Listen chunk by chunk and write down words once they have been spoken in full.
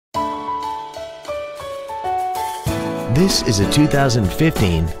This is a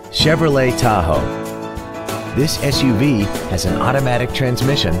 2015 Chevrolet Tahoe. This SUV has an automatic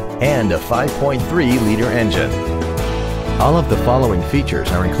transmission and a 5.3-liter engine. All of the following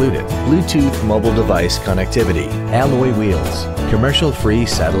features are included: Bluetooth mobile device connectivity, alloy wheels, commercial-free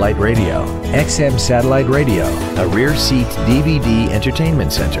satellite radio, XM satellite radio, a rear seat DVD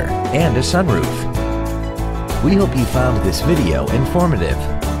entertainment center, and a sunroof. We hope you found this video informative.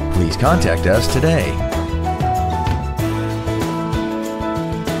 Please contact us today.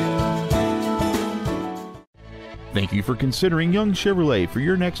 Thank you for considering Young Chevrolet for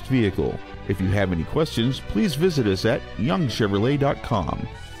your next vehicle. If you have any questions, please visit us at youngchevrolet.com.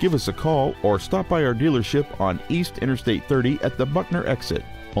 Give us a call or stop by our dealership on East Interstate 30 at the Buckner exit,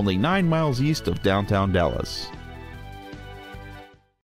 only 9 miles east of downtown Dallas.